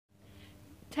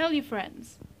Tell your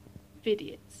friends.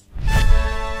 Vidiots.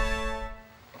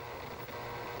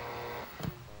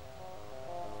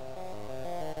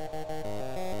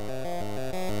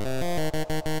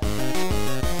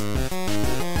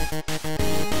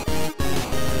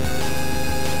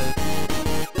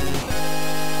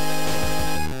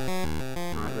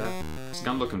 Right there.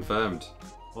 Scandal confirmed.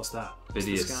 What's that?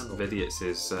 Vidiots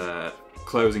is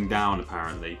closing down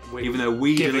apparently. Even though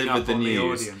we delivered the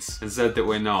news and said that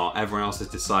we're not, everyone else has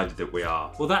decided that we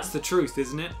are. Well, that's the truth,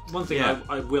 isn't it? One thing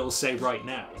I will say right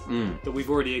now, that we've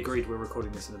already agreed we're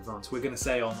recording this in advance. We're going to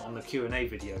say on the Q&A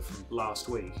video from last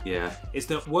week, is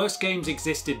that worst games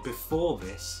existed before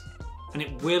this, and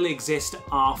it will exist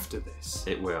after this.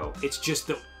 It will. It's just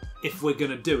that if we're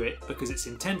going to do it, because it's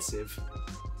intensive,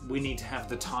 we need to have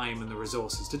the time and the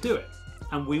resources to do it.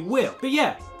 And we will. But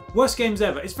yeah, worst games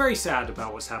ever. It's very sad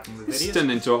about what's happening with Vidiots. It's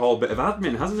turned into a whole bit of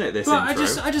admin, hasn't it, this intro?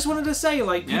 I just wanted to say,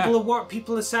 like,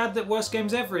 people are sad that worst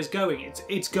games ever is going.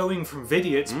 It's going from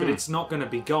Vidiots, but it's not going to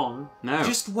be gone. No.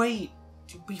 Just wait.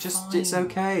 It'll be fine. It's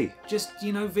okay. Just,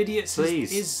 you know, Vidiots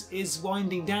is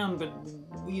winding down, but,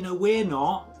 you know, we're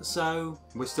not, so...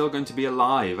 We're still going to be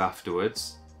alive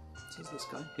afterwards. Says this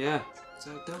guy. Yeah.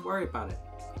 So don't worry about it.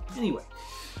 Anyway.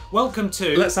 Welcome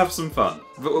to... Let's have some fun.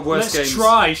 Let's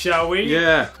try, shall we?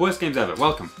 Yeah. Worst games ever.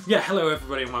 Welcome. Yeah, hello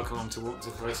everybody and welcome on to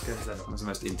Worst Games Ever. That's the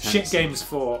most intense... Shit Games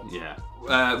 4.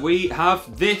 Yeah. We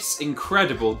have this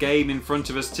incredible game in front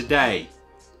of us today.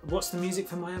 What's the music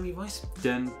for Miami Vice?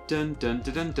 Dun dun dun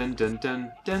dun dun dun dun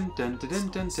dun dun dun dun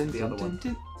dun dun the other one.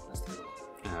 That's the other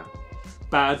one.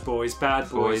 Bad boys, bad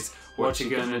boys. What you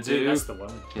gonna do? That's the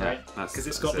one, right? Because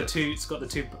it's got the two. It's got the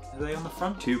two. Are they on the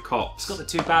front? Two cops. It's got the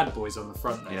two bad boys on the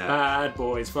front. There. Yeah. Bad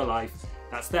boys for life.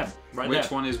 That's them, right there. Which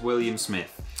one is William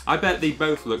Smith? I bet they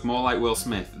both look more like Will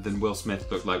Smith than Will Smith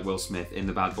looked like Will Smith in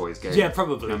the Bad Boys game. Yeah,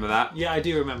 probably. Remember that? Yeah, I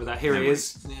do remember that. Here he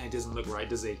is. Yeah, he doesn't look right,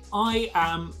 does he? I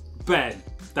am Ben.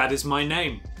 That is my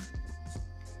name.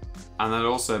 And that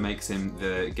also makes him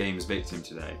the game's victim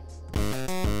today.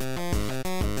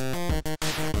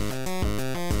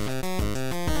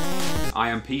 I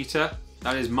am Peter.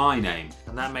 That is my name.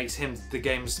 And that makes him the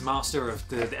game's master of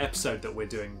the episode that we're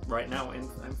doing right now in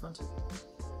front of you.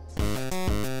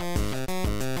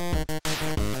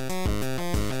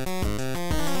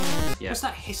 Yeah. What's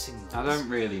that hissing noise? I don't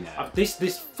really know.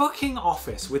 This fucking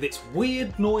office with its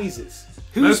weird noises.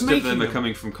 Who's Most of them are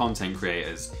coming from content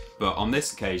creators, but on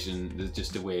this occasion, there's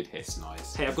just a weird hiss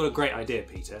noise. Hey, I've got a great idea,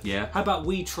 Peter. Yeah? How about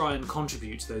we try and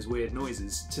contribute to those weird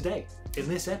noises today, in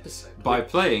this episode? By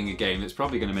playing a game that's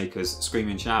probably going to make us scream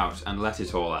and shout and let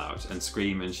it all out, and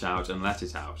scream and shout and let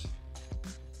it out.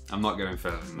 I'm not going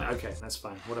further than that. Okay, that's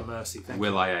fine. What a mercy, thank you.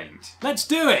 Will I ain't. Let's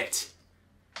do it!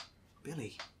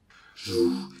 Billy.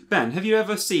 Ben, have you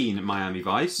ever seen Miami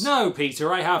Vice? No,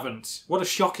 Peter, I haven't. What a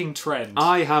shocking trend.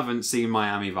 I haven't seen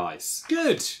Miami Vice.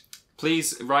 Good.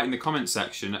 Please write in the comments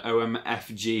section,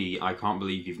 OMFG, I can't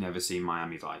believe you've never seen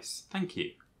Miami Vice. Thank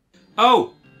you.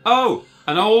 Oh,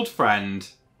 an old friend.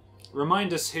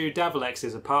 Remind us who Davalex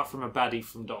is, apart from a baddie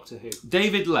from Doctor Who.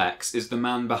 David Lex is the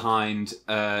man behind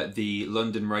the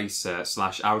London Racer /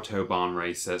 Autobahn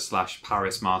Racer /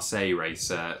 Paris-Marseille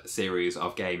Racer series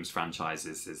of games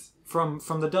franchises. From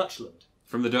the Dutchland?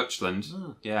 From the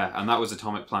Dutchland, yeah, and that was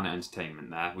Atomic Planet Entertainment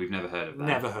there. We've never heard of them.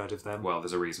 Never heard of them. Well,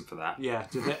 there's a reason for that. Yeah,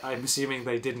 I'm assuming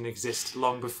they didn't exist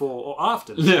long before or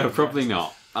after. No, probably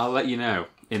not. I'll let you know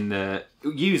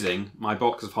using my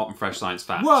box of hot and fresh science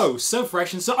facts. Whoa, so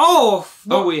fresh and so... Oh!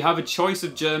 Oh, we have a choice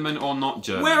of German or not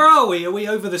German. Where are we? Are we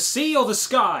over the sea or the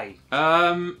sky?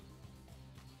 I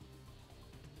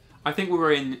think we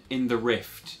were in the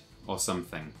Rift or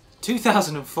something.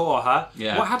 2004, huh?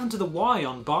 Yeah. What happened to the Y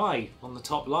on buy on the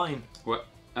top line? What?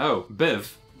 Oh,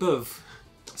 Biv. Buv.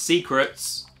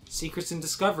 Secrets. Secrets and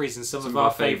discoveries in some of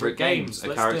our favourite games.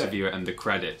 A character viewer and the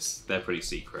credits. They're pretty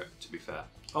secret, to be fair.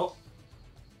 Oh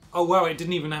wow, it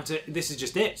didn't even have to... This is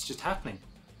just it. It's just happening.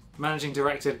 Managing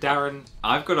director Darren...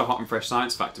 I've got a hot and fresh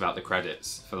science fact about the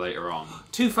credits for later on.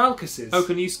 2 Falcuses. Oh,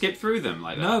 can you skip through them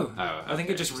like that? No. Oh, okay. I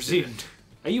think it just resumed.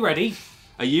 Are you ready?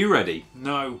 Are you ready?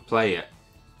 No. Play it.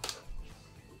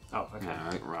 Oh, okay.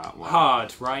 No, right, well,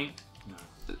 hard, right? No.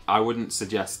 I wouldn't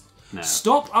suggest... No.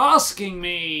 Stop asking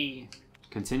me!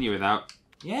 Continue without...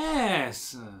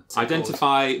 Yes!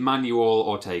 Identify Manuel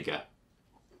Ortega.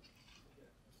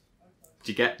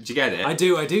 Do you get it? I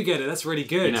do get it. That's really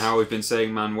good. You know how we've been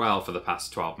saying Manuel for the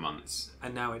past 12 months?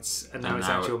 And now it's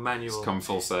actual Manuel. It's come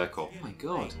full circle. Oh my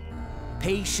god.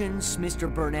 Patience,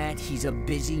 Mr. Burnett. He's a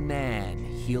busy man.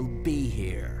 He'll be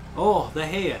here. Oh, they're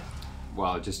here.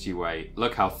 Well, just you wait.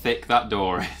 Look how thick that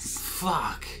door is.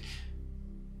 Fuck.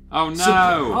 Oh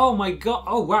no! Oh my god.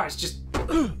 Oh wow, it's just...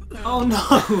 Oh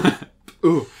no!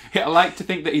 Ooh. I like to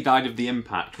think that he died of the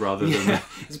impact rather than...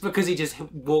 It's because he just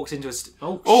walked into a...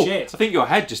 Oh, shit. I think your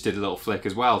head just did a little flick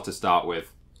as well to start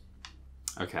with.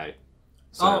 Okay.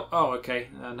 So... Oh, okay.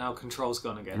 Now control's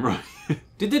gone again. Right.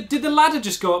 Did the ladder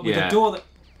just go up with the door that...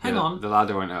 Hang on. The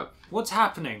ladder went up. What's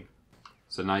happening?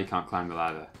 So now you can't climb the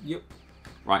ladder. Yep.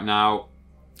 Right now,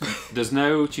 there's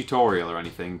no tutorial or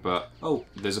anything, but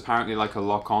there's apparently like a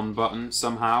lock-on button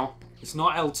somehow. It's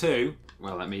not L2.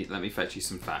 Well, let me fetch you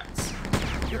some facts.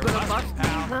 You're gonna bust me,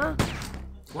 huh?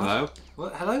 What? Hello?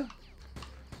 What? Hello?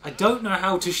 I don't know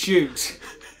how to shoot.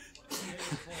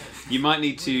 You might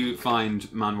need to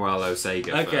find Manuel of Sega.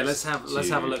 Okay, first let's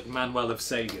have a look. Manuel of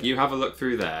Sega. You have a look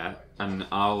through there, and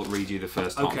I'll read you the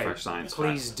first Tom Fresh Science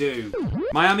please fact. do.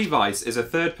 Miami Vice is a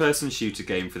third-person shooter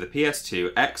game for the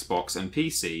PS2, Xbox, and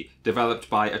PC, developed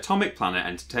by Atomic Planet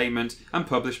Entertainment and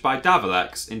published by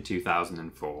Davalex in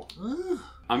 2004.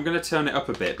 I'm going to turn it up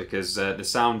a bit because the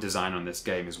sound design on this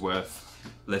game is worth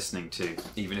listening to,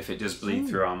 even if it does bleed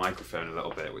through our microphone a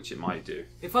little bit, which it might do.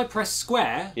 If I press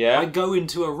square, Yeah? I go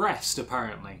into arrest,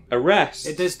 apparently.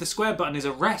 Arrest? There's the square button is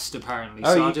arrest, apparently.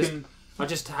 Oh, so I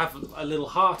just have a little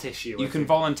heart issue. You can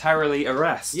voluntarily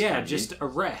arrest. Yeah, can you? just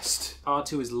arrest.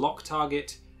 R2 is lock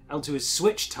target. L2 is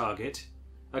switch target.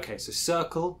 Okay, so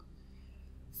circle.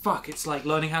 Fuck, it's like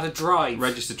learning how to drive.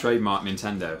 Registered trademark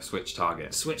Nintendo, switch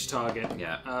target. Switch target.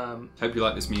 Yeah. Hope you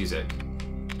like this music.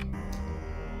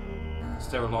 Is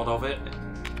there a lot of it?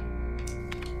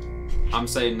 I'm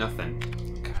saying nothing.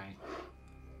 Okay.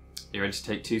 You ready to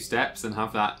take 2 steps and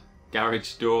have that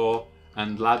garage door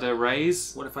and ladder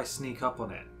raise? What if I sneak up on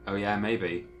it? Oh yeah,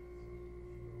 maybe.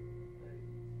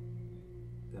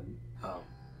 Then,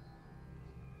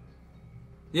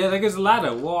 yeah, there goes the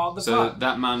ladder. What the fuck? So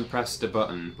that man pressed a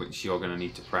button which you're going to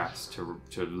need to press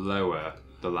to lower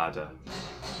the ladder.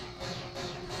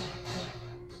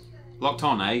 Locked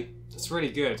on, eh? That's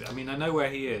really good. I mean, I know where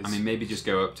he is. I mean, maybe just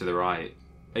go up to the right.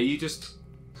 Are you just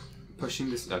pushing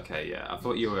this? Okay, yeah. I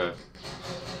thought you were...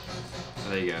 Oh,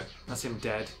 there you go. That's him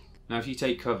dead. Now, if you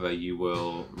take cover, you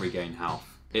will regain health.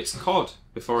 It's COD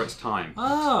before its time.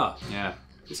 Ah! Yeah.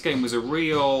 This game was a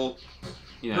real,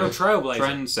 you know, real trailblazer.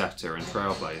 Trendsetter and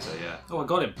trailblazer, yeah. Oh, I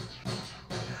got him.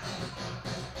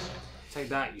 Take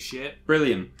that, you shit.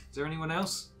 Brilliant. Is there anyone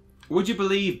else? Would you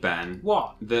believe, Ben,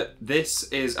 What? that this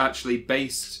is actually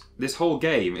based... This whole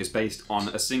game is based on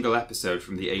a single episode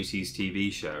from the 80s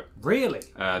TV show. Really?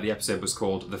 The episode was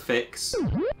called The Fix,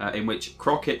 in which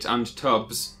Crockett and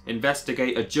Tubbs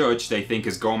investigate a judge they think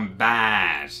has gone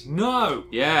bad. No!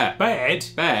 Yeah. Bad?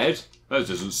 Bad? That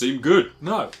doesn't seem good.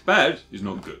 No. Bad is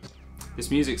not good.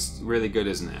 This music's really good,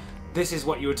 isn't it? This is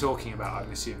what you were talking about,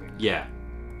 I'm assuming. Yeah.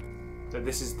 So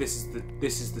this is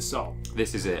the song.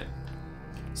 This is it.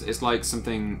 It's like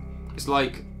something... It's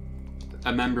like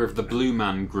a member of the Blue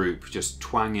Man group just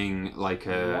twanging like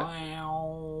a...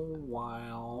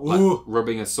 Wow. Like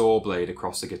rubbing a saw blade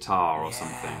across a guitar or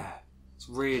something. It's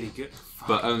really good. Fuck.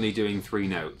 But only doing 3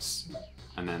 notes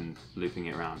and then looping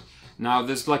it around. Now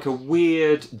there's like a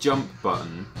weird jump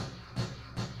button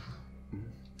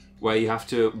where you have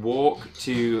to walk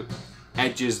to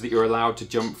edges that you're allowed to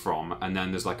jump from, and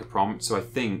then there's like a prompt, so I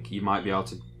think you might be able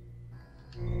to...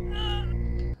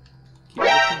 Keep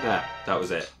looking there. That was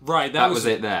it. Right, that was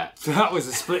it there. That was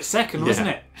a split second, wasn't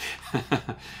it?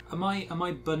 Am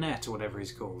I Burnett or whatever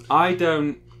he's called? I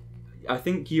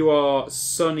think you are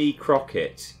Sonny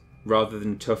Crockett rather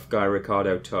than tough guy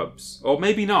Ricardo Tubbs. Or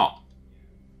maybe not.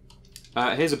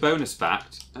 Here's a bonus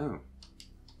fact. Oh.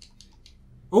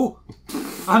 Oh!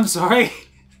 I'm sorry!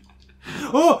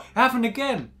 Oh! It happened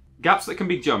again! Gaps that can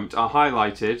be jumped are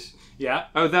highlighted. Yeah.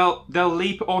 Oh, they'll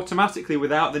leap automatically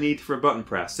without the need for a button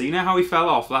press. So you know how he fell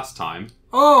off last time?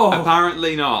 Oh!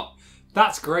 Apparently not.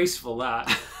 That's graceful,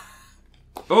 that.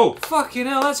 Oh! Fucking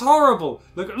hell, that's horrible!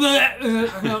 Look,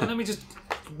 hang on, let me just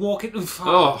walk it.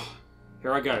 Oh!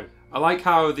 Here I go. I like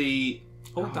how the...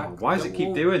 why does it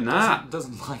keep doing that?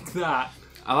 Doesn't like that.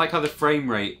 I like how the frame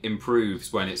rate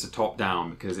improves when it's a top-down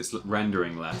because it's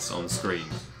rendering less on screen.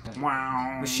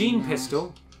 Wow. Machine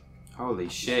pistol. Holy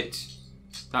shit.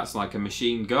 That's like a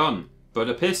machine gun, but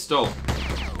a pistol.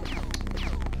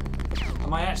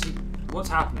 Am I actually... What's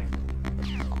happening?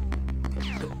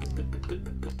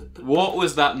 What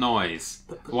was that noise?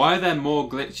 Why are there more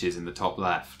glitches in the top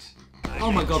left?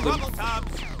 Oh my god.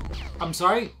 I'm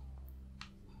sorry?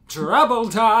 Trouble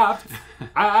Tops!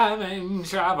 I'm in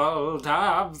trouble,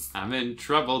 Tops! I'm in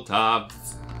trouble,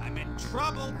 Tubbs. I'm in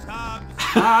trouble, Tubbs!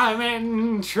 I'm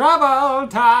in trouble,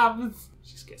 Tops!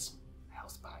 Just get some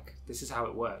health back. This is how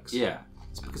it works. Yeah.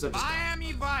 It's because I just...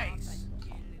 Miami Vice!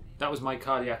 That was my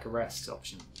cardiac arrest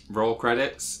option. Roll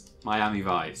credits. Miami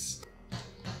Vice.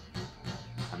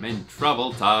 I'm in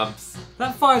trouble, Tubbs.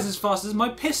 That fires as fast as my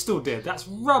pistol did. That's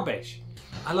rubbish.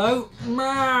 Hello?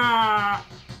 Ma!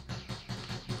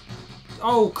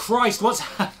 Oh, Christ, what's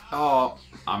happening? Oh,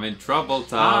 I'm in trouble,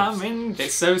 Tubbs. I'm in...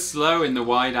 It's so slow in the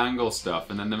wide angle stuff,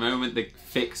 and then the moment the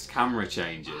fixed camera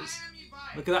changes...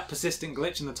 Look at that persistent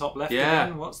glitch in the top left Yeah.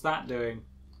 again. What's that doing?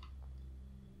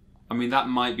 I mean, that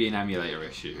might be an emulator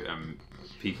issue.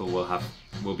 People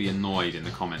will be annoyed in the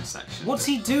comments section. What's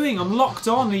he doing? I'm locked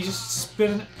on. He's just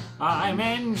spinning. I'm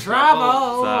in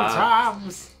trouble,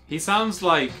 Tubbs. He sounds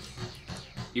like...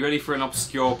 You ready for an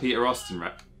obscure Peter Austin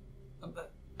rep?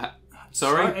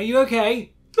 Sorry? Are you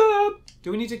okay?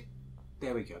 Do we need to...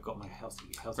 There we go. Got my healthy.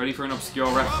 Ready for an obscure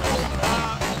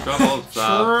reference? Trouble Tubbs.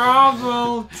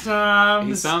 Trouble Tubbs.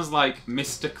 He sounds like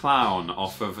Mr. Clown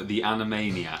off of the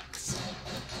Animaniacs.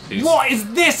 What is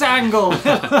this angle?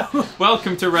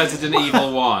 Welcome to Resident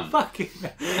Evil 1. Fucking...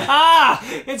 Ah!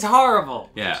 It's horrible.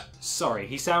 Yeah. Sorry,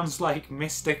 he sounds like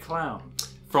Mr. Clown.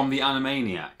 From the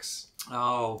Animaniacs.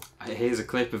 Oh. Here's a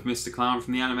clip of Mr. Clown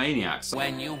from the Animaniacs.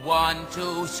 When you want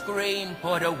to scream,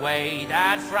 put away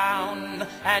that frown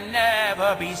and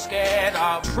never be scared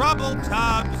of Trouble,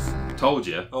 Tubbs. Told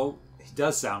you. Oh, he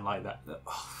does sound like that.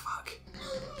 Oh, fuck.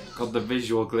 God, the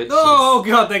visual glitches. Oh,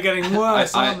 God, they're getting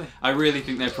worse, aren't they? I really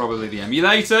think they're probably the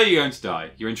emulator. You're going to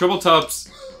die. You're in trouble,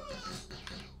 Tubbs.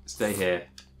 Stay here.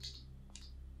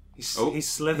 He's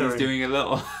slithering. He's doing a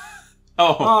little...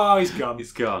 Oh, he's gone.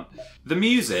 He's gone. The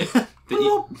music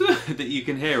that you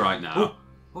can hear right now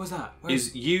What was that?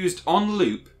 is used on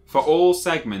loop for all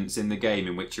segments in the game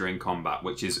in which you're in combat,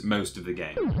 which is most of the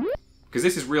game. Because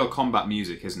this is real combat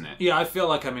music, isn't it? Yeah, I feel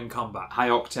like I'm in combat. High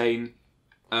octane.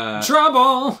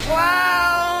 Trouble!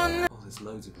 Clown! Oh, there's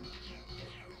loads of them.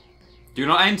 Do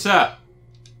not enter!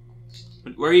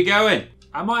 Where are you going?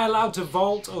 Am I allowed to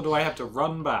vault or do I have to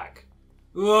run back?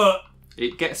 Ugh.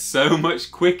 It gets so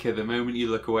much quicker the moment you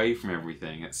look away from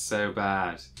everything. It's so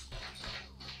bad.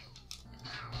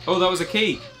 Oh, that was a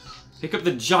key. Pick up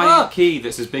the giant key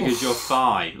that's as big as your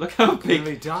thigh. Look how big.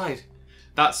 He died.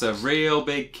 That's a real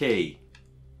big key.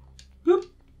 Boop.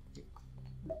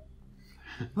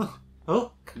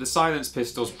 Oh. The silence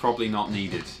pistol's probably not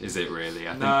needed, is it really?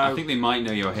 I think they might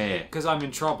know you're here. Because I'm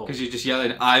in trouble. Because you're just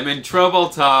yelling, I'm in trouble,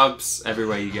 Tubbs,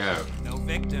 everywhere you go. No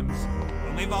victims,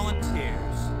 only volunteers.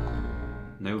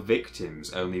 No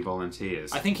victims, only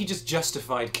volunteers. I think he just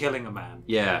justified killing a man.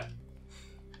 Yeah.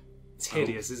 It's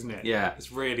hideous, isn't it? Yeah.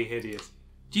 It's really hideous.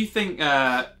 Do you think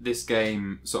this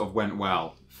game sort of went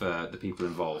well for the people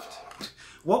involved?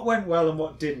 What went well and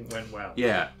what didn't went well?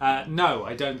 Yeah. No,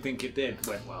 I don't think it did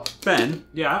went well. Ben?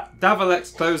 Yeah?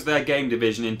 Davalex closed their game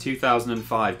division in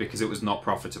 2005 because it was not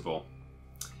profitable.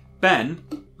 Ben?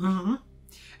 Mm-hmm.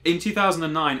 In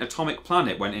 2009, Atomic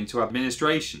Planet went into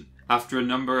administration after a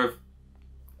number of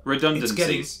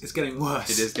redundancies. It's getting worse.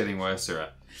 It is getting worse, sir.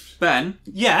 Ben?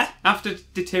 Yeah? After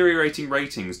deteriorating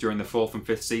ratings during the 4th and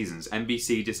 5th seasons,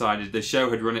 NBC decided the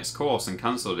show had run its course and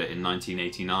cancelled it in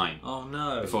 1989. Oh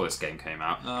no. Before this game came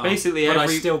out. Oh. Basically, I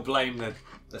still blame the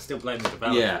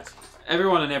developers. Yeah.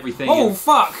 Everyone and everything. Oh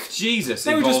fuck! Jesus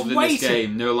They were just involved in this waiting.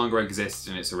 game no longer exists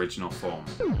in its original form.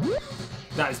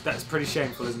 That's pretty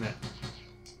shameful, isn't it?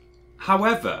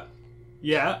 However,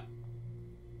 Yeah.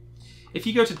 if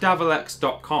you go to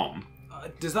davalex.com,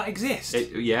 Does that exist?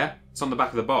 it's on the back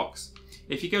of the box.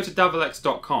 If you go to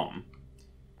davalex.com,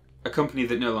 a company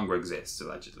that no longer exists,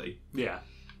 allegedly, Yeah.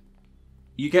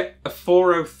 you get a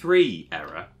 403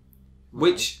 error,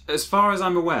 which, as far as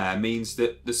I'm aware, means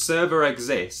that the server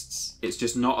exists, it's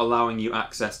just not allowing you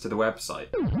access to the website.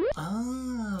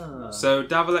 Ah. So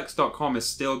davalex.com is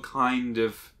still kind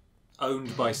of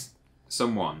Owned by...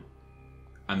 someone,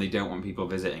 and they don't want people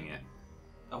visiting it.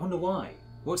 I wonder why.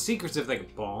 What secrets have they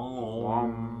got?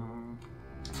 Bomb.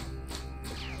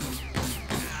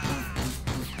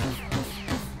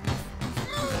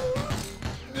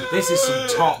 This is some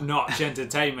top-notch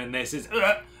entertainment. This is...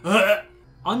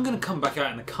 I'm going to come back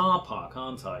out in the car park,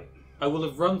 aren't I? I will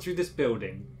have run through this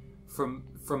building from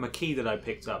a key that I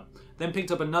picked up, then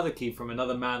picked up another key from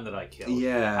another man that I killed,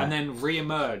 Yeah. and then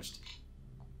re-emerged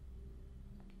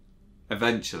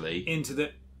Eventually. into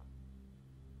the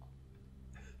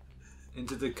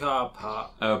car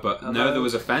park. Oh, but Hello? no, there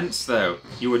was a fence, though.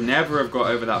 You would never have got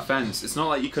over that fence. It's not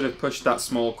like you could have pushed that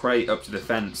small crate up to the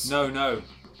fence. No.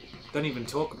 Don't even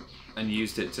talk. And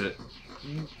used it to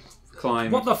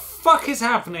climb. What the fuck is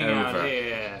happening out Over.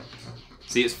 here?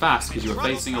 See, it's fast because you were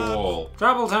facing a wall.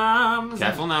 Trouble times.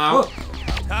 Careful now.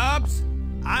 Tubbs,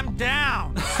 I'm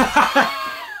down.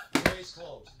 Case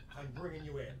closed. I'm bringing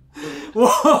you in.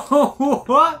 Whoa,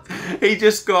 what? He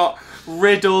just got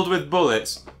riddled with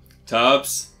bullets.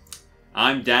 Tubbs,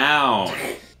 I'm down.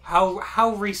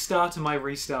 How restart am I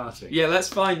restarting? Yeah, let's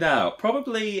find out.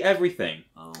 Probably everything.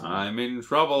 Oh. I'm in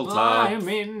trouble, Tubbs. I'm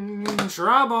in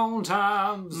trouble,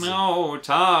 Tubbs. No,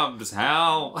 Tubbs,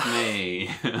 help me.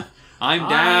 I'm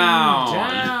down.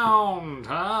 I'm down,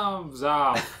 Tubbs.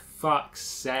 Oh, fuck's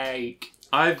sake.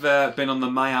 I've been on the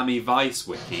Miami Vice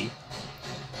wiki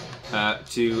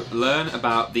to learn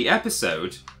about the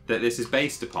episode that this is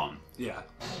based upon. Yeah.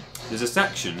 There's a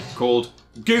section called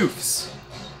Goofs.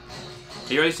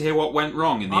 Are you ready to hear what went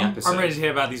wrong in the episode? I'm ready to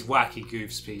hear about these wacky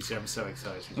goofs, Peter. I'm so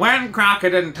excited. When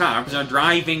Crockett and Tubbs are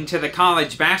driving to the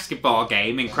college basketball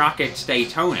game in Crockett's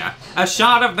Daytona, a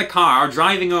shot of the car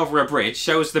driving over a bridge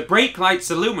shows the brake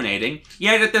lights illuminating,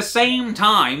 yet at the same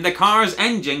time the car's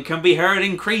engine can be heard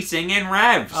increasing in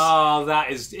revs. Oh,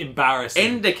 that is embarrassing.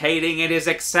 Indicating it is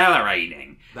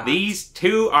accelerating. These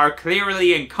two are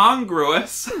clearly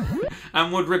incongruous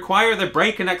and would require the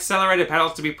brake and accelerator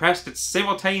pedals to be pressed at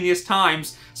simultaneous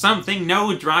times, something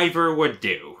no driver would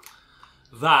do.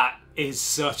 That is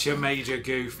such a major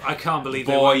goof. I can't believe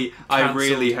Boy, I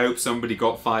really hope somebody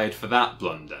got fired for that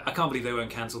blunder. I can't believe they weren't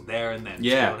cancelled there and then,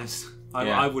 yeah. to be honest.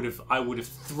 I would have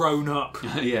thrown up.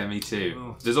 Yeah, me too.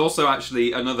 Oh. There's also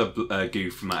actually another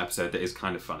goof from that episode that is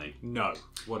kind of funny. No.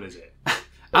 What is it?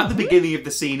 At the beginning of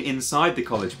the scene inside the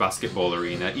college basketball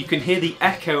arena, you can hear the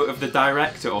echo of the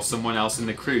director or someone else in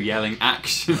the crew yelling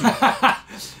action.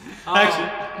 Action.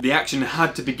 The action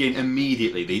had to begin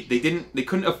immediately. They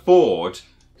couldn't afford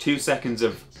 2 seconds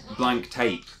of blank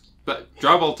tape. But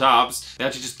trouble, Tubbs. They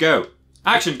had to just go.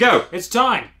 Action, go! It's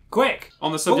time! Quick!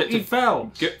 On the subject he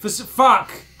fell. Fuck!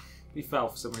 He fell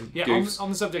for some reason. Yeah,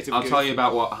 on the subject of I'll tell you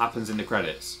about what happens in the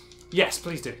credits. Yes,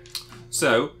 please do.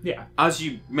 So, yeah. As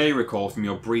you may recall from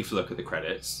your brief look at the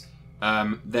credits,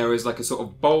 there is like a sort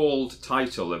of bold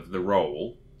title of the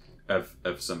role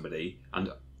of somebody,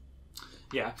 and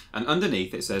yeah, and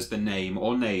underneath it says the name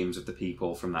or names of the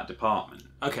people from that department.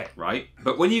 Okay. Right?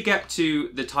 But when you get to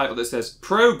the title that says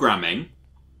programming,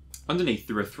 underneath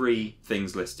there are 3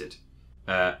 things listed.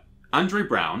 Andrew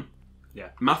Brown, yeah,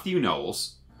 Matthew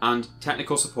Knowles, and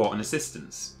technical support and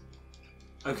assistance.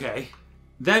 Okay.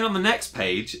 Then on the next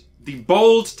page, the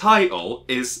bold title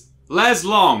is Les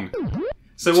Long.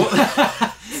 So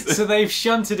what? So they've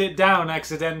shunted it down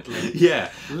accidentally.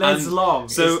 Yeah. Les Long.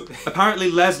 So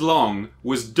apparently Les Long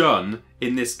was done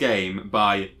in this game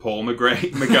by Paul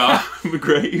McGrath.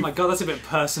 Oh my god, that's a bit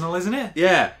personal, isn't it?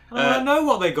 Yeah. I don't know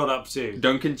what they got up to.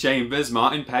 Duncan Chambers,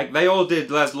 Martin Pegg, they all did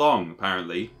Les Long,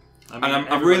 apparently. I mean, and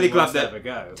I'm really glad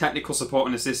that technical support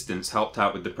and assistance helped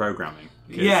out with the programming.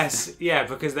 Yes, yeah,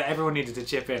 because everyone needed to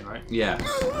chip in, right? Yeah.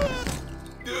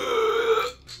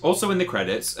 Also in the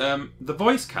credits, the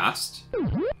voice cast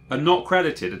are not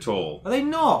credited at all. Are they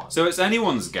not? So it's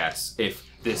anyone's guess if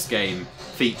this game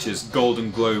features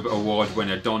Golden Globe Award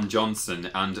winner Don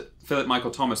Johnson and Philip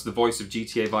Michael Thomas, the voice of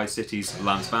GTA Vice City's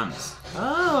Lance Vance.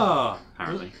 Ah.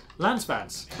 Apparently. Lance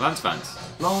Vance. Lance Vance.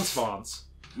 Lance Vance.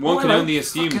 One can only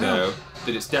assume, though,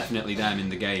 that it's definitely them in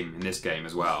the game, in this game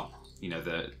as well. You know,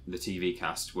 the TV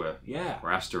cast were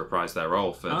asked to reprise their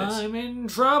role for this. I'm in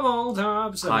trouble,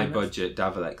 Tubbs. High-budget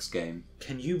Davalex game.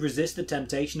 Can you resist the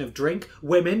temptation of drink,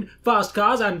 women, fast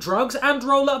cars, and drugs, and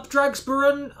roll up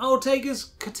Dragsburn,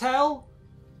 Ortega's Cattell?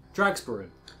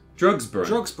 Dragsburn.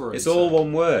 Drugsburn. It's all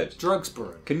one word.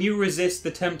 Drugsburn. Can you resist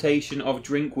the temptation of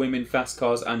drink, women, fast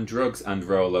cars, and drugs, and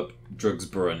roll up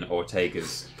Drugsburn,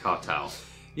 Ortega's Cartel?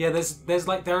 Yeah,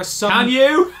 there are some. Can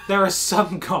you? There are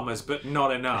some commas, but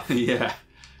not enough. Yeah.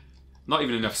 Not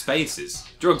even enough spaces.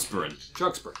 Drugsburn.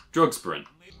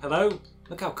 Hello?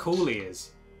 Look how cool he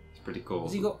is. It's pretty cool.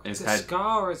 Has he got his head?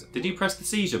 Scar? Or is it... Did you press the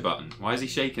seizure button? Why is he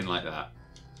shaking like that?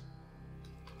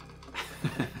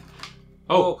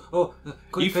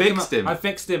 You fixed him. I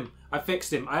fixed him.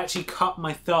 I actually cut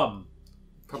my thumb.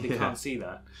 Probably can't see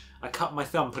that. I cut my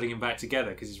thumb putting him back together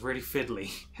because he's really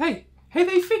fiddly. Hey,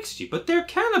 they fixed you, but they're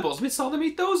cannibals. We saw them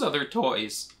eat those other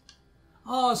toys.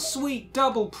 Oh, sweet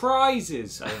double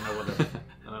prizes. I don't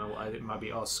know what it might be.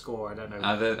 Oh, score. I don't know.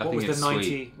 What was the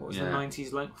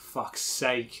 90s like? Fuck's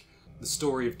sake. The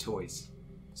story of toys.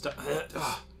 There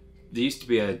used to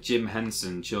be a Jim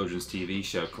Henson children's TV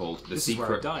show called The This Secret. Is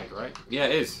where it died, right? Yeah,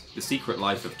 it is. The Secret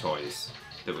Life of Toys.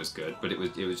 That was good, but it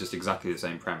was just exactly the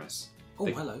same premise. Oh,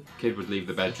 hello. Kid would leave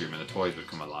the bedroom and the toys would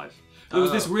come alive. There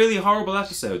was this really horrible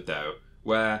episode, though,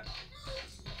 where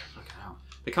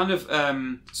the kind of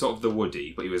sort of the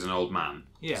Woody, but he was an old man.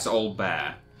 Yeah. This old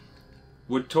bear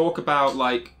would talk about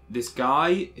like this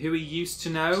guy who he used to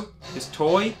know, this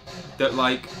toy that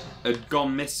like had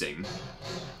gone missing,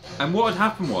 and what had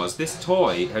happened was this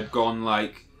toy had gone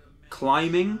like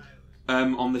climbing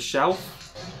on the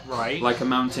shelf Right. like a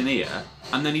mountaineer,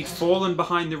 and then he'd fallen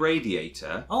behind the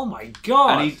radiator. Oh my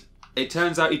god! And it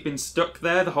turns out he'd been stuck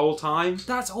there the whole time.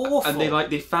 That's awful. And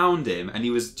they found him, and he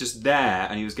was just there,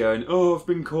 and he was going, "Oh, I've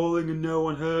been calling and no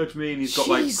one heard me," and he's got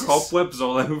like cobwebs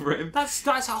all over him.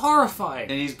 That's horrifying.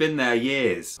 And he's been there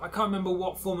years. I can't remember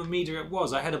what form of media it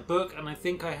was. I had a book, and I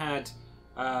think I had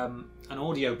an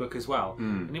audio book as well,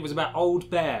 and it was about Old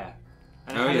Bear.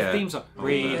 And it had a theme song.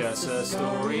 Read us a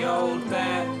story, Old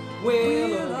Bear.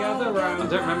 We'll all gather round. I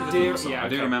don't remember the theme song. I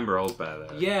do remember Old Bear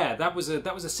though. Yeah, that was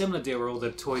a similar deal where all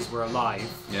the toys were alive.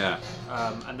 Yeah.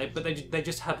 And they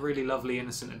just had really lovely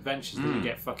innocent adventures. That you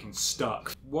get fucking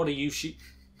stuck. What are you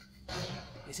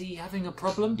Is he having a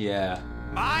problem? Yeah.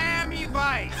 Miami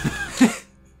Vice.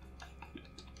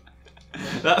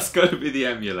 That's got to be the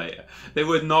emulator. They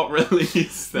would not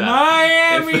release that.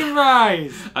 Miami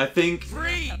Vice. I think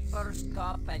Freeze.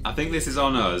 this is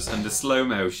on us, and the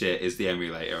slow-mo shit is the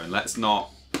emulator, and let's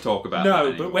not talk about that No,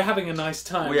 anymore. but we're having a nice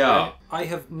time. We are. I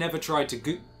have never tried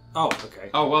to Oh, okay.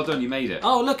 Oh, well done, you made it.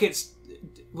 Oh, look, it's...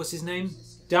 What's his name?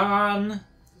 Dan.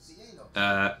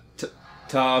 Tabs.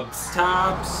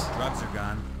 Drugs are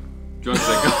gone. Drugs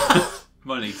are gone.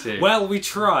 Money too. Well, we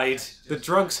tried. The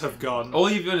drugs have gone. All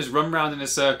you've done is run round in a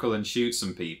circle and shoot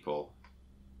some people.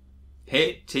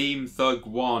 Hit Team Thug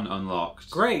 1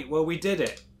 unlocked. Great, well, we did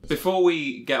it. Before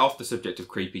we get off the subject of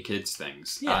creepy kids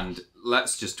things, and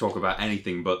let's just talk about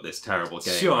anything but this terrible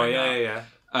game. Sure, right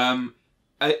now.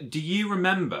 Do you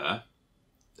remember...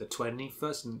 The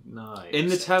 21st night. In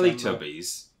the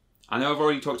Teletubbies... I know I've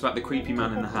already talked about the creepy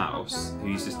man in the house who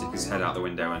used to stick his head out the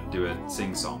window and do a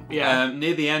sing-song. Yeah.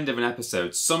 Near the end of an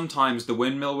episode, sometimes the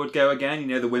windmill would go again. You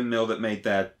know, the windmill that made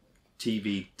their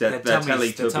TV, their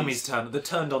Teletubbies. The tummies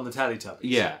turned on the Teletubbies.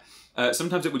 Yeah.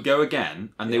 Sometimes it would go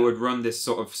again, and they would run this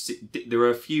sort of... There were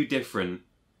a few different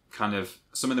kind of...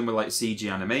 Some of them were like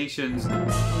CG animations.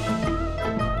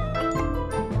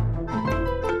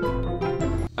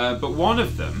 But one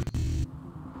of them...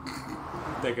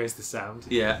 There goes the sound.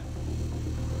 Yeah.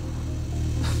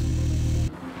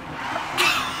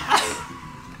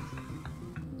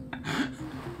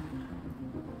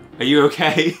 Are you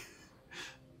okay?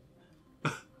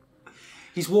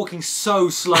 He's walking so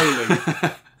slowly.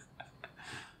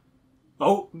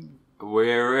 Oh.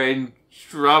 We're in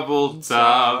trouble,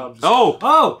 Tubbs. Oh!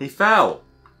 Oh! He fell.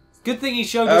 Good thing he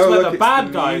showed us where the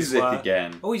bad guys music were.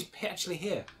 Again. Oh, he's actually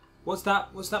here. What's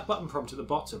that button prompt at the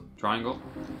bottom? Triangle?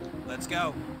 Let's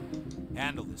go.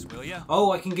 Handle this, will ya?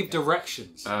 Oh, I can give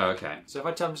directions. Oh, okay. So if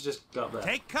I tell him to just go up there.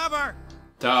 Take cover!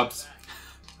 Tubbs.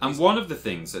 And one of the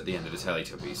things at the end of the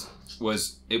Teletubbies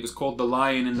was, it was called The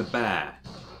Lion and the Bear.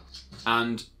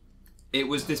 And it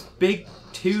was this big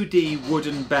 2D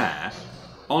wooden bear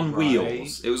on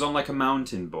wheels. It was on like a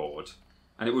mountain board.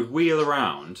 And it would wheel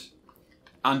around.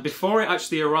 And before it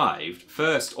actually arrived,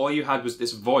 first all you had was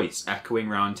this voice echoing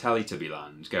around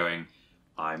Teletubbyland going,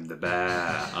 "I'm the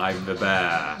bear, I'm the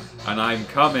bear, and I'm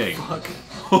coming." Fuck.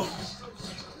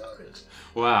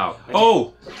 Wow.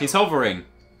 Oh, he's hovering.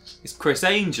 It's Chris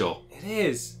Angel. It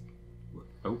is.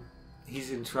 Oh.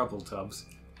 He's in trouble, Tubbs.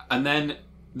 And then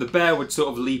the bear would sort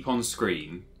of leap on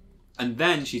screen, and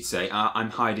then she'd say,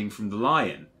 "I'm hiding from the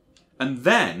lion." And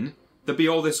then there'd be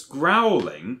all this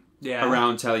growling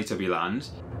around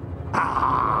Teletubbyland.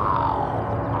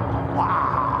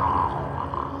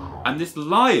 And this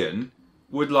lion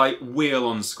would like wheel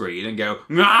on screen and go,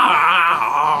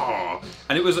 "Aah!"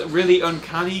 And it was really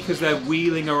uncanny because they're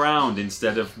wheeling around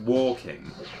instead of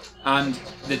walking. And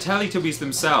the Teletubbies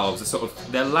themselves are sort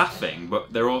of, they're laughing,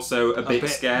 but they're also a bit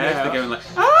scared. Yeah. They're going like,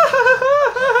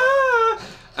 "Ah!"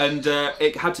 And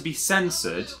it had to be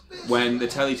censored when the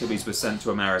Teletubbies were sent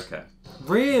to America.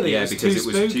 Really? Yeah, because it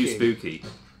was too spooky.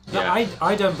 Yeah.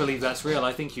 I don't believe that's real.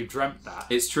 I think you dreamt that.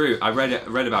 It's true. I read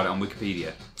about it on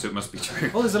Wikipedia, so it must be true.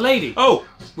 Oh, there's a lady. Oh,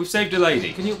 we've saved a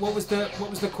lady. Can you? What was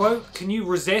the quote? Can you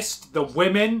resist the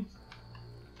women?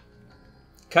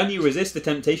 Can you resist the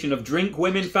temptation of drink,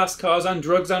 women, fast cars, and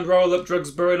drugs and roll-up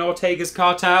drugs, Burr and Ortega's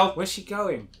cartel? Where's she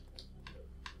going?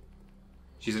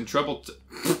 She's in trouble.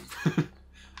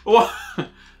 What?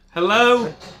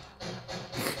 Hello?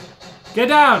 Get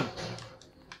down!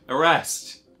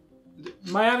 Arrest.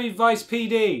 Miami Vice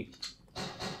PD.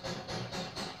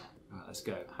 Right, let's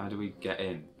go. How do we get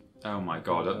in? Oh my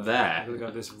god, up there. We're going to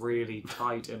go this really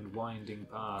tight and winding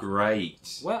path.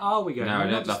 Great. Where are we going?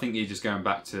 No, I think you're just going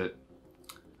back to...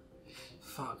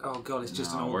 Fuck, oh god, it's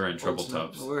just an old... we're in trouble,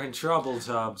 Tubbs. We're in trouble,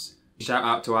 Tubbs. Shout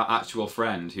out to our actual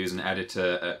friend who's an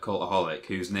editor at Cultaholic,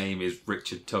 whose name is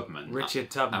Richard Tubman. Richard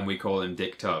Tubman. And we call him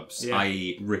Dick Tubbs, Yeah.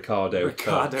 i.e. Ricardo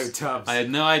Tubbs. I had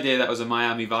no idea that was a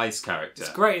Miami Vice character.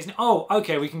 It's great, isn't it? Oh,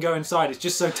 okay, we can go inside. It's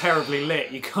just so terribly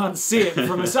lit. You can't see it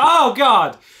from us. Oh,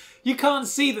 God! You can't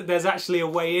see that there's actually a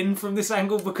way in from this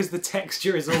angle because the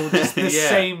texture is all just the Yeah.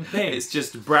 same thing. It's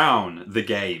just Brown, the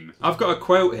game. I've got a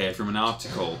quote here from an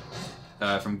article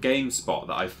from GameSpot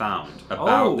that I found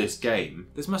about this game.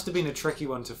 This must have been a tricky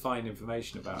one to find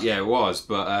information about. Yeah, it was,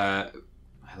 but,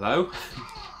 hello?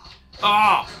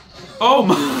 Ah! Oh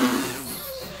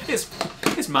my...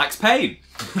 It's Max Payne!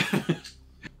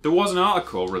 There was an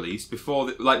article released before,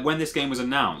 when this game was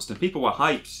announced, and people were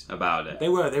hyped about it. They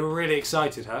were really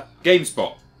excited, huh?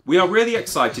 GameSpot. We are really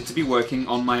excited to be working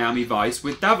on Miami Vice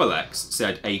with Davalex,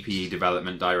 said APE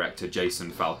development director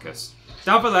Jason Falkus.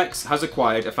 Davalex has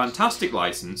acquired a fantastic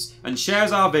license and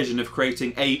shares our vision of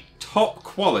creating a top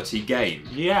quality game.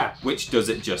 Yeah. Which does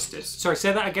it justice. Sorry,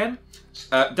 say that again?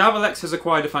 Davalex has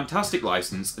acquired a fantastic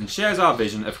license and shares our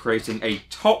vision of creating a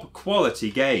top quality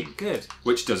game. Good.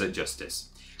 Which does it justice.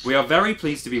 We are very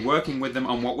pleased to be working with them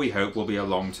on what we hope will be a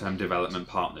long-term development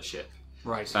partnership.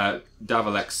 Right.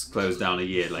 Davalex closed down a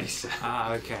year later.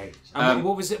 Ah, okay.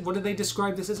 What was it? What did they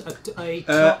describe this as?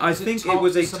 I think it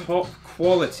was a top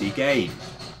quality game.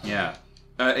 Yeah.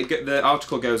 The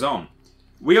article goes on.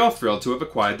 We are thrilled to have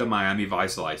acquired the Miami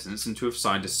Vice license and to have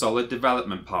signed a solid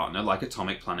development partner like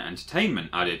Atomic Planet Entertainment,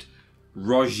 added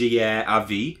Rogier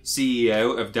Avi,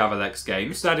 CEO of Davalex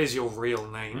Games. That is your real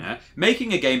name. Yeah.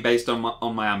 Making a game based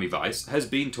on Miami Vice has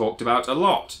been talked about a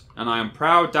lot, and I am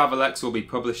proud Davalex will be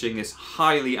publishing this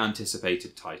highly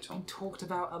anticipated title. Talked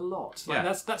about a lot. Yeah.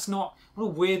 That's not... What a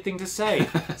weird thing to say.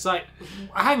 It's like,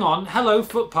 hang on, hello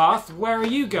footpath, where are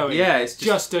you going? Yeah, it's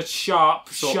just a sharp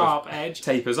edge.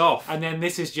 Tapers off. And then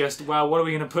this is just, well, what are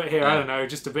we going to put here? I don't know,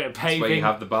 just a bit of paving. That's where you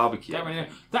have the barbecue.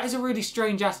 That is a really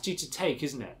strange attitude to take,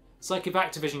 isn't it? It's like if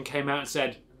Activision came out and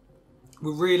said,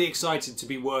 we're really excited to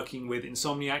be working with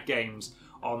Insomniac Games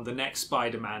on the next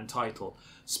Spider-Man title.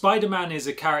 Spider-Man is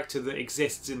a character that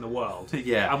exists in the world.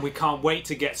 Yeah. And we can't wait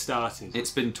to get started. It's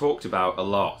been talked about a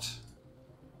lot.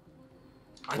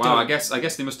 I guess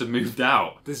they must have moved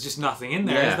out. There's just nothing in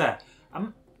there, is there?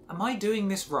 Am I doing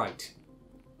this right?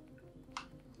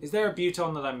 Is there a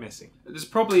Buton that I'm missing? There's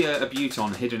probably a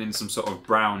Buton hidden in some sort of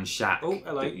brown shack. Oh,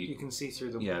 hello. You can see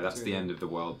through the... Yeah, that's the end of the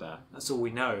world there. That's all we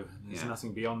know. There's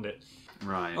nothing beyond it.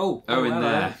 Right. Oh, in hello.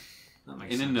 there. That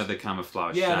makes in sense. Another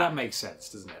camouflage shack. shack. That makes sense,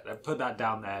 doesn't it? They've put that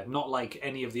down there. Not like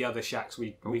any of the other shacks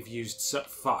we've used we've used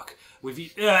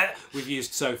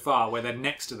so far, where they're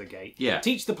next to the gate. Yeah.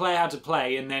 Teach the player how to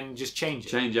play and then just change it.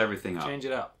 Change everything up. Change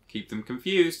it up. Keep them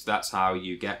confused. That's how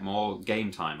you get more game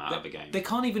time out of a game. They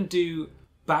can't even do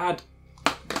bad...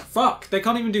 Fuck! They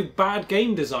can't even do bad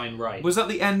game design right. Was that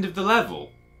the end of the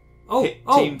level? Oh,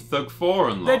 Team Thug 4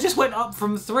 unlocked. They just went up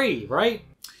from 3, right?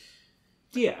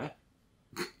 Yeah.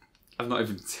 I've not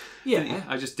even... Yeah.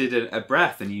 I just did a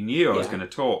breath and you knew I was going to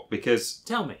talk because...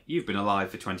 Tell me. You've been alive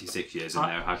for 26 years and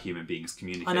know how human beings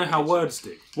communicate. I know how words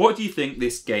do. What do you think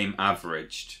this game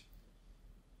averaged?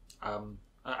 Out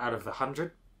of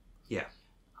 100? Yeah.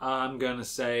 I'm going to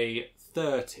say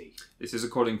 30. This is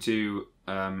according to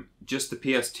just the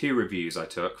PS2 reviews I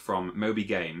took from Moby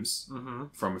Games,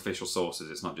 from official sources.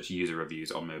 It's not just user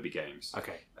reviews on Moby Games.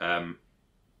 Okay.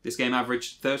 This game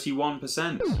averaged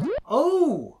 31%.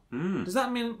 Oh! Does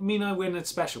that mean I win a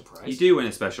special prize? You do win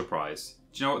a special prize.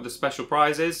 Do you know what the special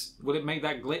prize is? Will it make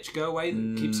that glitch go away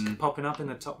that keeps popping up in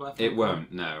the top left? It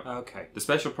won't, no. Okay. The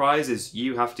special prize is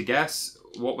you have to guess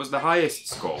what was the highest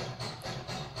score.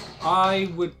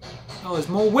 I would... Oh, there's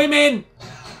more women!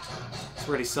 It's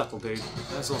really subtle, dude.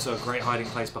 That's also a great hiding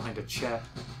place behind a chair.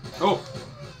 Oh!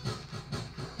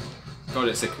 God,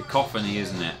 it's a cacophony,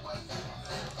 isn't it?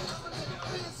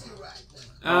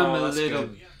 I'm a little...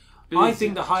 Good. I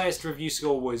think the highest review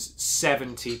score was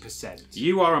 70%.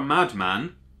 You are a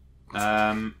madman.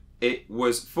 It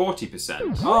was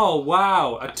 40%. Oh,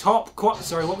 wow. A top...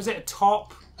 Sorry, what was it? A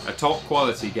top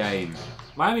quality game.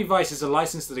 Miami Vice is a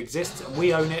license that exists, and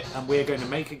we own it, and we're going to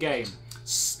make a game.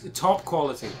 Top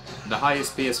quality. The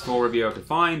highest PS4 review I could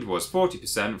find was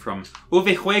 40% from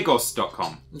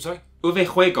uvejuegos.com. I'm sorry?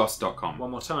 Uvejuegos.com.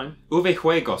 One more time.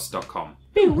 Uvejuegos.com.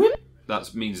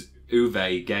 That means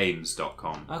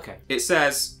uvegames.com. Okay. It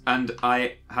says, and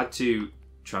I had to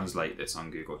translate this on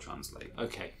Google Translate.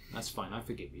 Okay, that's fine. I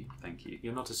forgive you. Thank you.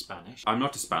 You're not a Spanish. I'm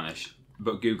not a Spanish,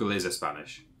 but Google is a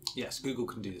Spanish. Yes, Google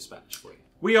can do the Spanish for you.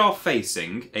 We are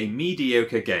facing a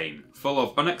mediocre game, full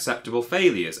of unacceptable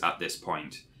failures at this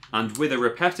point, and with a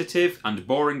repetitive and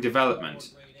boring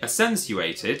development,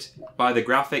 accentuated by the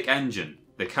graphic engine.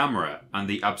 the camera, and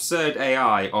the absurd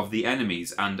AI of the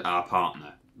enemies and our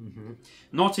partner.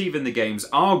 Not even the game's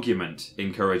argument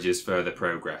encourages further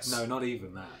progress. No, not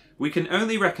even that. We can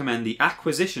only recommend the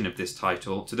acquisition of this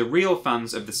title to the real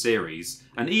fans of the series,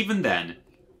 and even then,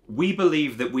 we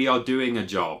believe that we are doing a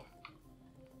job.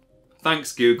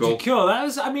 Thanks, Google. Cool, that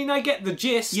was, I mean, I get the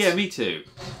gist. Yeah, me too.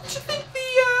 What do you think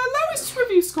the lowest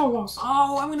review score was?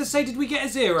 Oh, I'm going to say, did we get a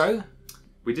 0?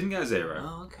 We didn't get a 0.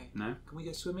 Oh, okay. No? Can we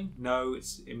go swimming? No,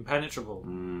 it's impenetrable.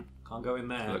 Can't go in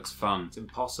there. It looks fun. It's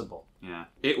impossible. Yeah.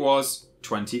 It was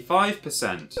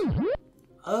 25%.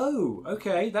 Oh,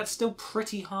 okay. That's still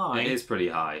pretty high. It is pretty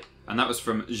high. And that was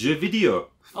from Jeux Vidiots.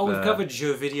 Oh, we've covered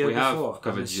Jeux Vidiots we before. Have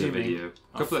covered Jeux Vidiots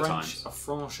a couple of times. A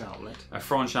French outlet. A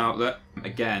French outlet.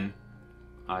 Again,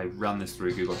 I ran this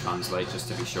through Google Translate just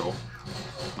to be sure.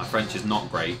 My French is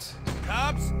not great.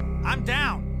 Tubbs, I'm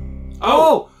down.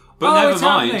 Oh! But never it's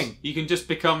mind. happening. You can just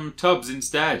become Tubbs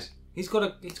instead. He's got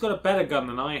a better gun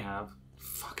than I have.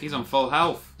 Fuck, he's on full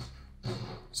health.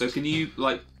 So can you,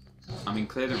 like... I mean,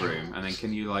 clear the room, and then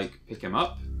can you, like, pick him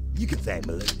up? You can thank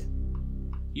my lady.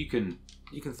 You can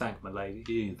thank my lady.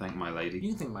 You can thank my lady. You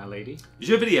can thank my lady.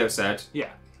 Jeux Vidiots said... Yeah.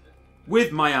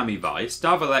 With Miami Vice,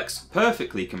 Davalex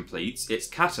perfectly completes its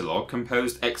catalogue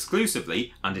composed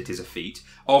exclusively, and it is a feat,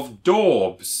 of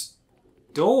daubs.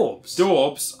 Daubs?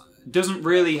 Daubs doesn't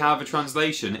really have a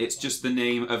translation, it's just the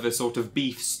name of a sort of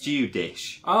beef stew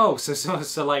dish. Oh,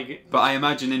 so like... But I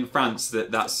imagine in France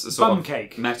that's a sort bum of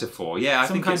cake. metaphor. Yeah, I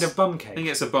Some think kind of bum cake. I think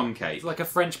it's a bum cake. It's like a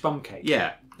French bum cake.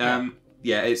 Yeah.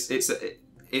 Yeah,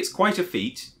 it's quite a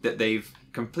feat that they've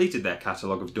completed their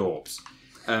catalogue of daubs.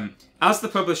 As the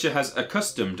publisher has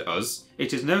accustomed us,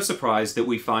 it is no surprise that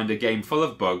we find a game full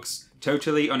of bugs,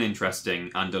 totally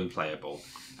uninteresting and unplayable.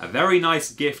 A very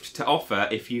nice gift to offer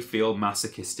if you feel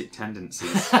masochistic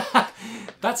tendencies.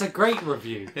 That's a great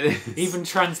review. Even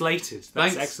translated.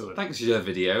 That's excellent. Thanks, Jeux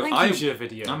Vidiots. Thank you, Jeux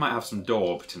Vidiots. I might have some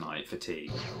daub tonight for tea.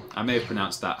 I may have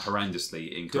pronounced that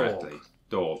horrendously incorrectly.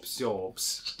 Daubs.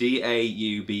 Daubs.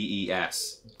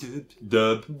 D-A-U-B-E-S.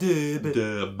 Dub.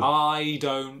 Dub. I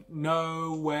don't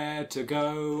know where to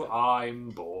go. I'm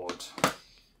bored.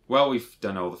 Well, we've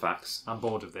done all the facts. I'm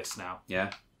bored of this now. Yeah?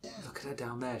 Look at her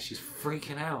down there. She's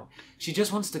freaking out. She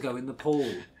just wants to go in the pool.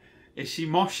 Is she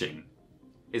moshing?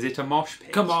 Is it a mosh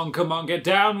pit? Come on, get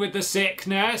down with the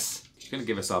sickness. She's going to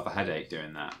give herself a headache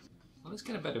doing that. Well, let's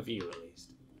get a better view at least.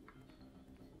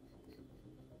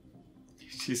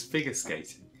 She's figure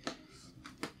skating.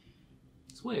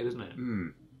 It's weird, isn't it?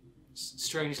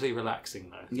 Strangely relaxing,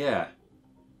 though. Yeah.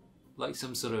 Like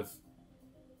some sort of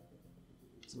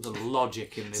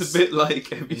logic in this. It's a bit like,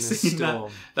 have you seen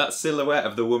that silhouette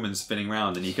of the woman spinning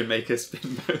round and you can make her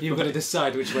spin both You've got to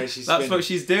decide which way she's spinning. That's what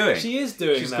she's doing. She is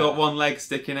doing She's got one leg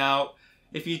sticking out.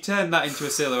 If you turned that into a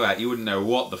silhouette, you wouldn't know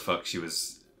what the fuck she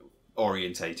was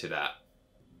orientated at.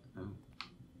 Oh.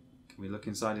 Can we look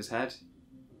inside his head?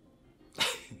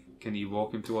 Can you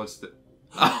walk him towards the...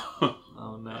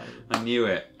 Oh no. I knew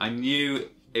it. I knew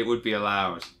it would be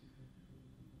allowed.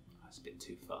 That's a bit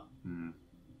too far.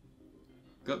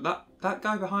 Got that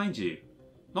guy behind you.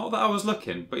 Not that I was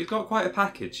looking, but he's got quite a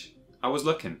package. I was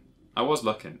looking.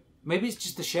 Maybe it's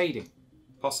just the shading.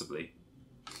 Possibly.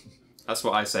 That's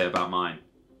what I say about mine.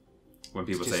 When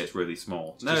people say it's really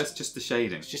small. No, it's just the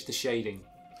shading. It's just the shading.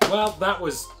 Well, that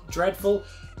was dreadful.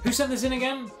 Who sent this in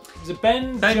again? Is it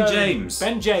Ben James.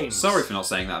 Ben James. Sorry for not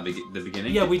saying that at the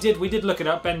beginning. Yeah, we did look it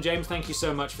up. Ben James, thank you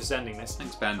so much for sending this.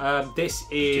 Thanks, Ben. This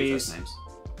Two is... first names.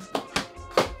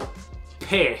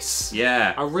 Piss.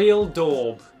 Yeah. A real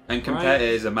daub. And it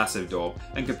is a massive daub.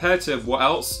 And compared to what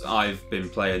else I've been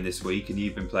playing this week, and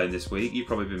you've been playing this week, you've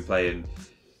probably been playing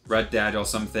Red Dead or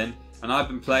something, and I've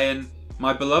been playing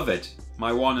my beloved,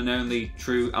 my one and only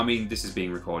true... I mean, this is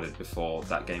being recorded before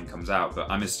that game comes out, but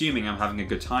I'm assuming I'm having a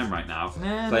good time right now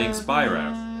playing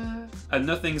Spyro. And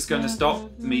nothing's going to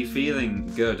stop me feeling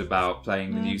good about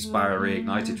playing the new Spyro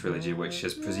Reignited trilogy, which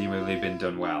has presumably been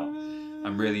done well.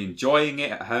 I'm really enjoying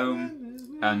it at home,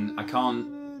 and I can't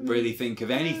really think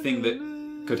of anything that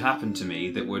could happen to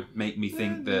me that would make me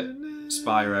think that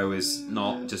Spyro is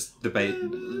not just the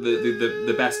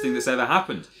best thing that's ever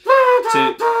happened.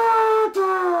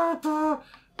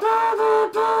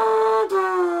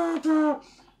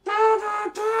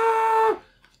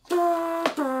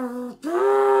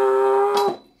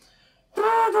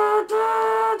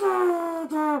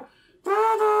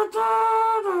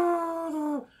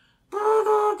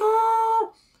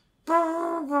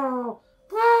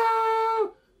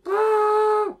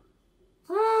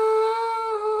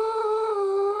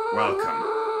 Welcome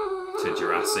to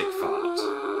Jurassic Fart.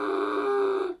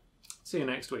 See you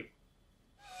next week.